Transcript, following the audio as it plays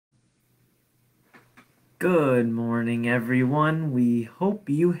Good morning, everyone. We hope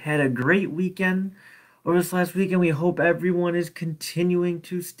you had a great weekend over this last weekend. We hope everyone is continuing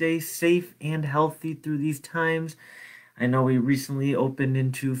to stay safe and healthy through these times. I know we recently opened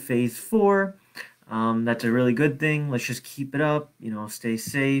into phase four. That's a really good thing. Let's just keep it up, stay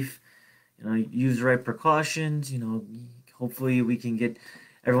safe, use the right precautions, hopefully everyone can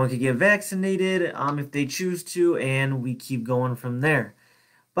get vaccinated, if they choose to, and we keep going from there.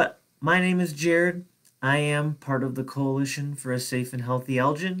 But my name is Jared. I am part of the Coalition for a Safe and Healthy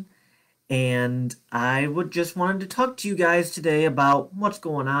Elgin, and I would just wanted to talk to you guys today about what's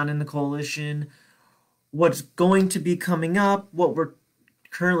going on in the coalition, what's going to be coming up, what we're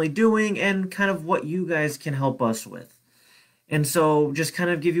currently doing, and kind of what you guys can help us with. And so, just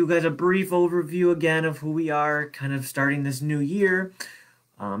kind of give you guys a brief overview again of who we are, kind of starting this new year.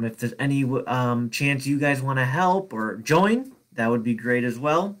 If there's any chance you guys want to help or join, that would be great as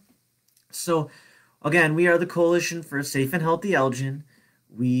well. So, again, we are the Coalition for a Safe and Healthy Elgin.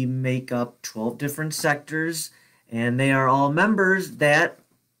 We make up 12 different sectors, and they are all members that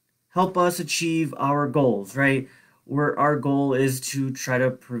help us achieve our goals, right? Our goal is to try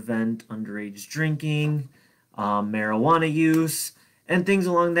to prevent underage drinking, marijuana use, and things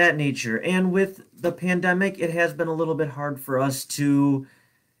along that nature. And with the pandemic, it has been a little bit hard for us to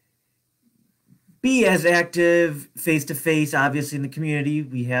be as active face to face, obviously, in the community.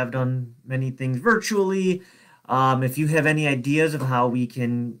 We have done many things virtually. If you have any ideas of how we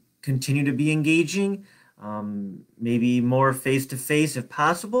can continue to be engaging, maybe more face to face if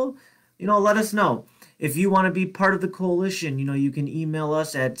possible, let us know. If you want to be part of the coalition, you can email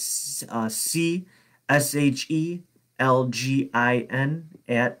us at CSHELGIN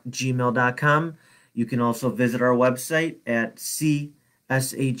 @gmail.com. You can also visit our website at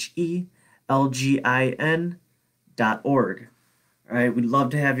CSHELGIN.org. All right, we'd love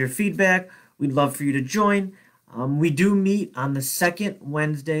to have your feedback. We'd love for you to join. We do meet on the second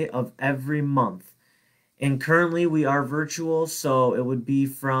Wednesday of every month. And currently we are virtual, so it would be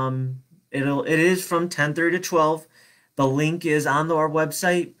it is from 10:30 to 12. The link is on our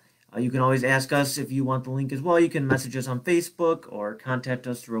website. You can always ask us if you want the link as well. You can message us on Facebook or contact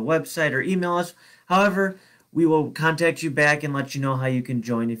us through a website or email us. However, we will contact you back and let you know how you can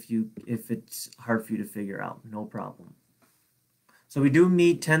join if it's hard for you to figure out. No problem. So we do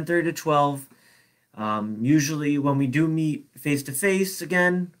meet 10:30 to 12. Usually when we do meet face to face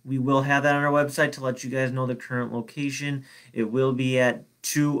again, we will have that on our website to let you guys know the current location. It will be at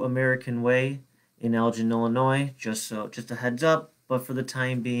 2 American Way in Elgin, Illinois, just a heads up, but for the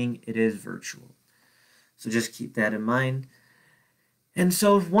time being it is virtual. So just keep that in mind. And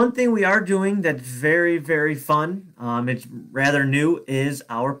so one thing we are doing that's very, very fun, it's rather new, is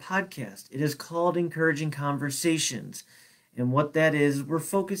our podcast. It is called Encouraging Conversations. And what that is, we're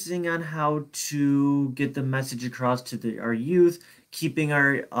focusing on how to get the message across to our youth, keeping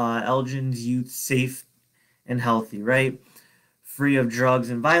our Elgin's youth safe and healthy, right? Free of drugs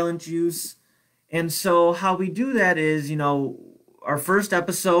and violence use. And so how we do that is, our first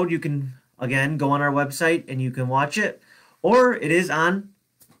episode, you can, again, go on our website and you can watch it. Or it is on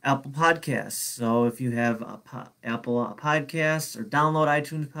Apple Podcasts. So if you have Apple Podcasts or download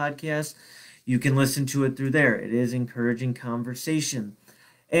iTunes Podcasts, you can listen to it through there. It is Encouraging Conversation.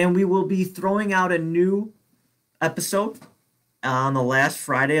 And we will be throwing out a new episode on the last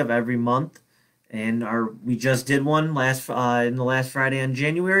Friday of every month. And we just did one in the last Friday in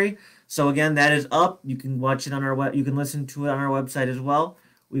January. So again, that is up. You can watch it on you can listen to it on our website as well.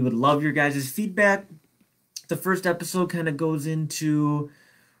 We would love your guys' feedback. The first episode kind of goes into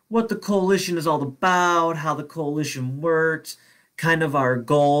what the coalition is all about, how the coalition works, kind of our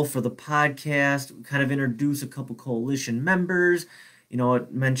goal for the podcast. We kind of introduce a couple coalition members.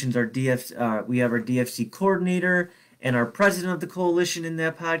 It mentions we have our DFC coordinator and our president of the coalition in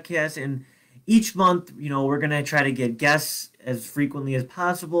that podcast. And each month, we're going to try to get guests as frequently as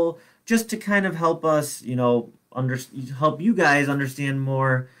possible just to kind of help us, help you guys understand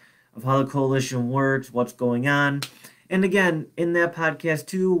more of how the coalition works, what's going on. And again, in that podcast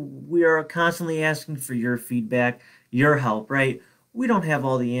too, we are constantly asking for your feedback, your help, right? We don't have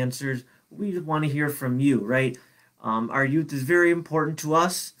all the answers. We just want to hear from you, right? Our youth is very important to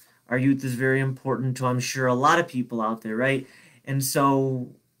us. Our youth is very important to, I'm sure, a lot of people out there, right? And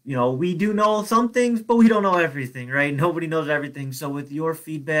so, we do know some things, but we don't know everything, right? Nobody knows everything. So with your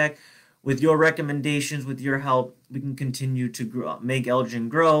feedback, with your recommendations, with your help, we can continue to make Elgin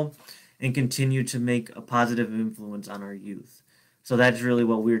grow and continue to make a positive influence on our youth. So that's really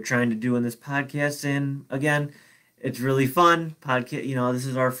what we're trying to do in this podcast. And again, it's really fun. This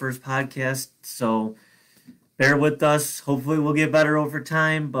is our first podcast, so bear with us. Hopefully we'll get better over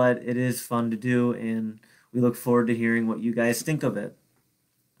time, but it is fun to do, and we look forward to hearing what you guys think of it.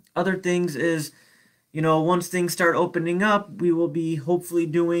 Other things is, once things start opening up, we will be hopefully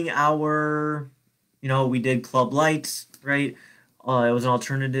doing our, we did Club Lights, right? It was an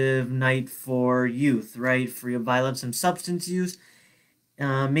alternative night for youth, right? Free of violence and substance use.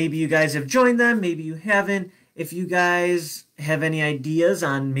 Maybe you guys have joined them, maybe you haven't. If you guys have any ideas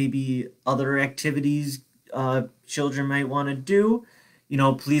on maybe other activities children might want to do,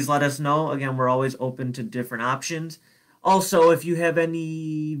 please let us know. Again, we're always open to different options. Also, if you have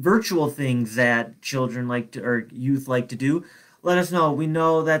any virtual things that children like to or youth like to do, let us know. We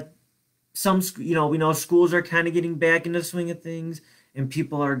know that we know schools are kind of getting back into the swing of things, and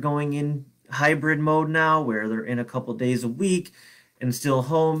people are going in hybrid mode now where they're in a couple days a week and still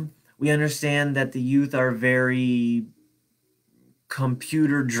home. We understand that the youth are very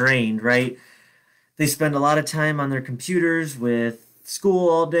computer drained, right? They spend a lot of time on their computers with school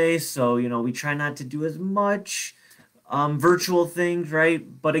all day, so we try not to do as much virtual things,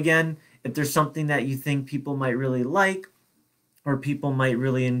 right? But again, if there's something that you think people might really like or people might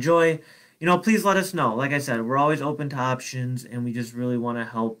really enjoy, please let us know. Like I said, we're always open to options, and we just really want to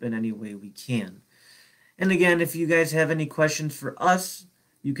help in any way we can. And again, if you guys have any questions for us,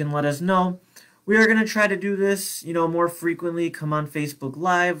 you can let us know. We are going to try to do this, more frequently. Come on Facebook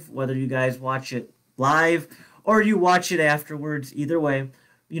Live, whether you guys watch it live or you watch it afterwards. Either way,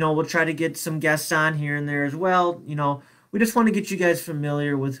 we'll try to get some guests on here and there as well. We just want to get you guys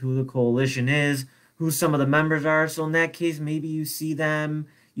familiar with who the coalition is, who some of the members are. So in that case, maybe you see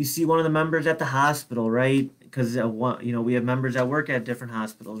one of the members at the hospital, right? Because we have members that work at different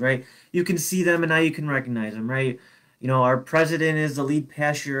hospitals, right? You can see them and now you can recognize them, right? Our president is the lead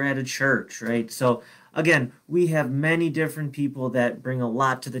pastor at a church, right? So again, we have many different people that bring a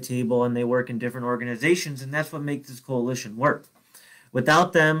lot to the table, and they work in different organizations, and that's what makes this coalition work.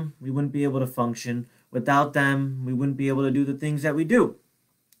 Without them, we wouldn't be able to function. Without them, we wouldn't be able to do the things that we do.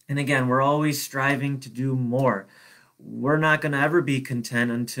 And again, we're always striving to do more. We're not going to ever be content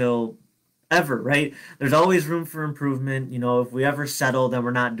until ever, right? There's always room for improvement. If we ever settle, then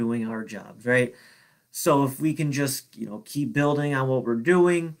we're not doing our jobs, right? So if we can just, keep building on what we're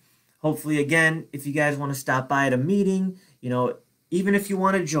doing, hopefully, again, if you guys want to stop by at a meeting, even if you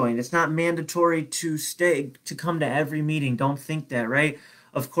want to join, it's not mandatory to come to every meeting. Don't think that, right?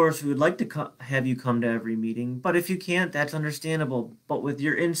 Of course, we would like to have you come to every meeting, but if you can't, that's understandable. But with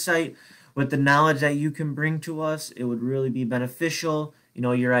your insight, with the knowledge that you can bring to us, it would really be beneficial.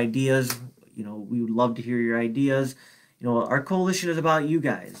 Your ideas, we would love to hear your ideas. Our coalition is about you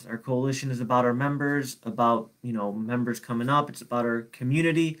guys. Our coalition is about our members, about, members coming up. It's about our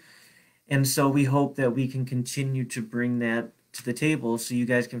community. And so we hope that we can continue to bring that to the table so you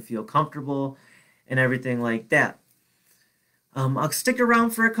guys can feel comfortable and everything like that. I'll stick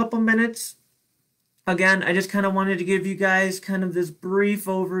around for a couple minutes. Again, I just kind of wanted to give you guys kind of this brief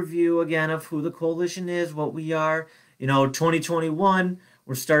overview again of who the coalition is, what we are. 2021,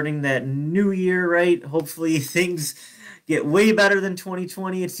 we're starting that new year, right? Hopefully things get way better than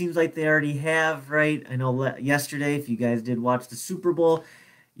 2020. It seems like they already have, right? I know yesterday, if you guys did watch the Super Bowl,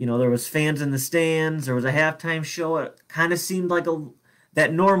 there was fans in the stands. There was a halftime show. It kind of seemed like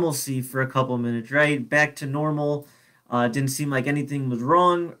that normalcy for a couple minutes, right? Back to normal. It didn't seem like anything was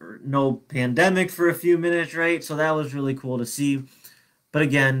wrong, or no pandemic for a few minutes, right? So that was really cool to see. But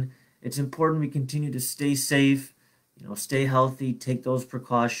again, it's important we continue to stay safe, stay healthy, take those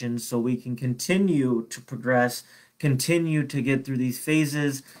precautions so we can continue to progress, continue to get through these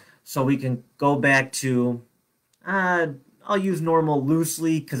phases so we can go back to, I'll use normal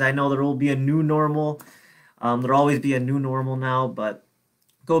loosely because I know there will be a new normal. There'll always be a new normal now, but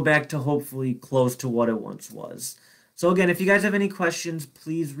go back to hopefully close to what it once was. So again, if you guys have any questions,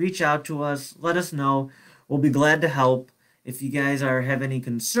 please reach out to us. Let us know. We'll be glad to help. If you guys have any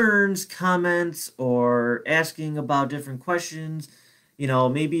concerns, comments, or asking about different questions,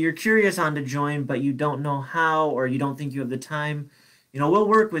 maybe you're curious on to join, but you don't know how, or you don't think you have the time, we'll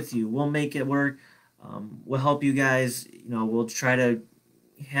work with you. We'll make it work. We'll help you guys. We'll try to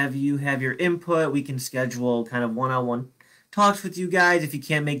have you have your input. We can schedule kind of one-on-one talks with you guys if you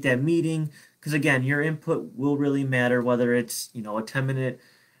can't make that meeting. Because again, your input will really matter, whether it's, a 10-minute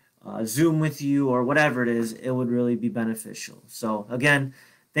Zoom with you or whatever it is, it would really be beneficial. So again,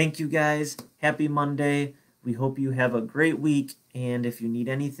 thank you guys. Happy Monday. We hope you have a great week. And if you need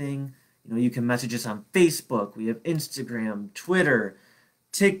anything, you can message us on Facebook. We have Instagram, Twitter,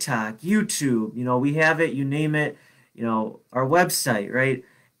 TikTok, YouTube. We have it, you name it, our website, right?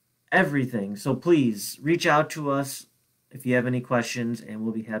 Everything. So please reach out to us if you have any questions, and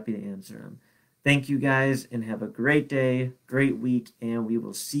we'll be happy to answer them. Thank you guys, and have a great day, great week, and we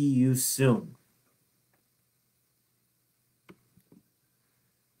will see you soon.